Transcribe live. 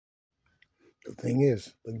The thing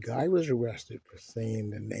is, the guy was arrested for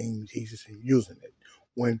saying the name Jesus and using it,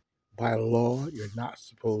 when by law you're not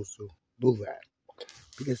supposed to do that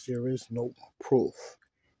because there is no proof.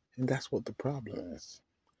 And that's what the problem is.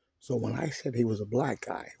 So when I said he was a black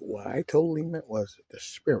guy, what I totally meant was the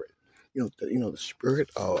spirit. The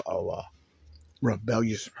spirit of a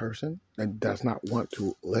rebellious person that does not want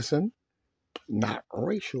to listen. Not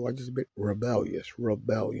racial, I just a bit rebellious.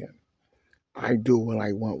 Rebellion. I do what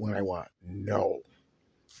I want when I want. No.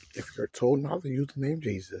 If you're told not to use the name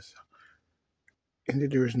Jesus and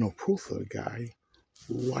that there is no proof of the guy,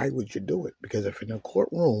 why would you do it? Because if in a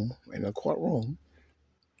courtroom,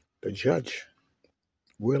 the judge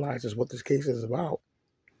realizes what this case is about,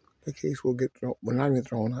 the case will get thrown, well, not even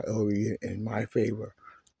thrown out, it'll be in my favor.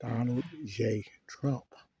 Donald J. Trump.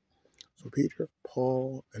 So Peter,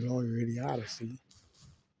 Paul, and all your idiocy.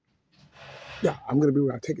 Yeah, I'm gonna be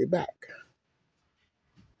real. I take it back.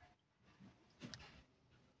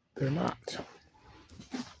 They're not.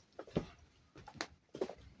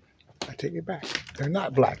 I take it back. They're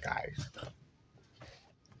not black guys.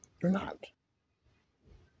 They're not.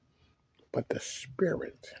 But the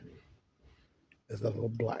spirit is of a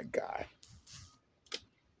black guy.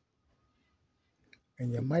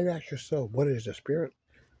 And you might ask yourself, what is the spirit?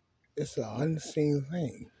 It's an unseen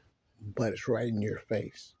thing, but it's right in your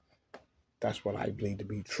face. That's what I believe to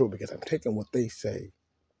be true because I'm taking what they say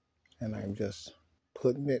and I'm just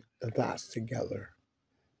putting the dots together.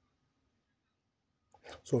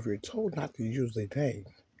 So if you're told not to use the name,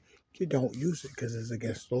 you don't use it because it's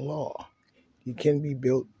against the law. You can be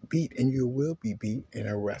beat, and you will be beat and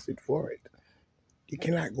arrested for it. You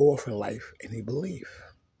cannot go off in life any belief.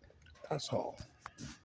 That's all.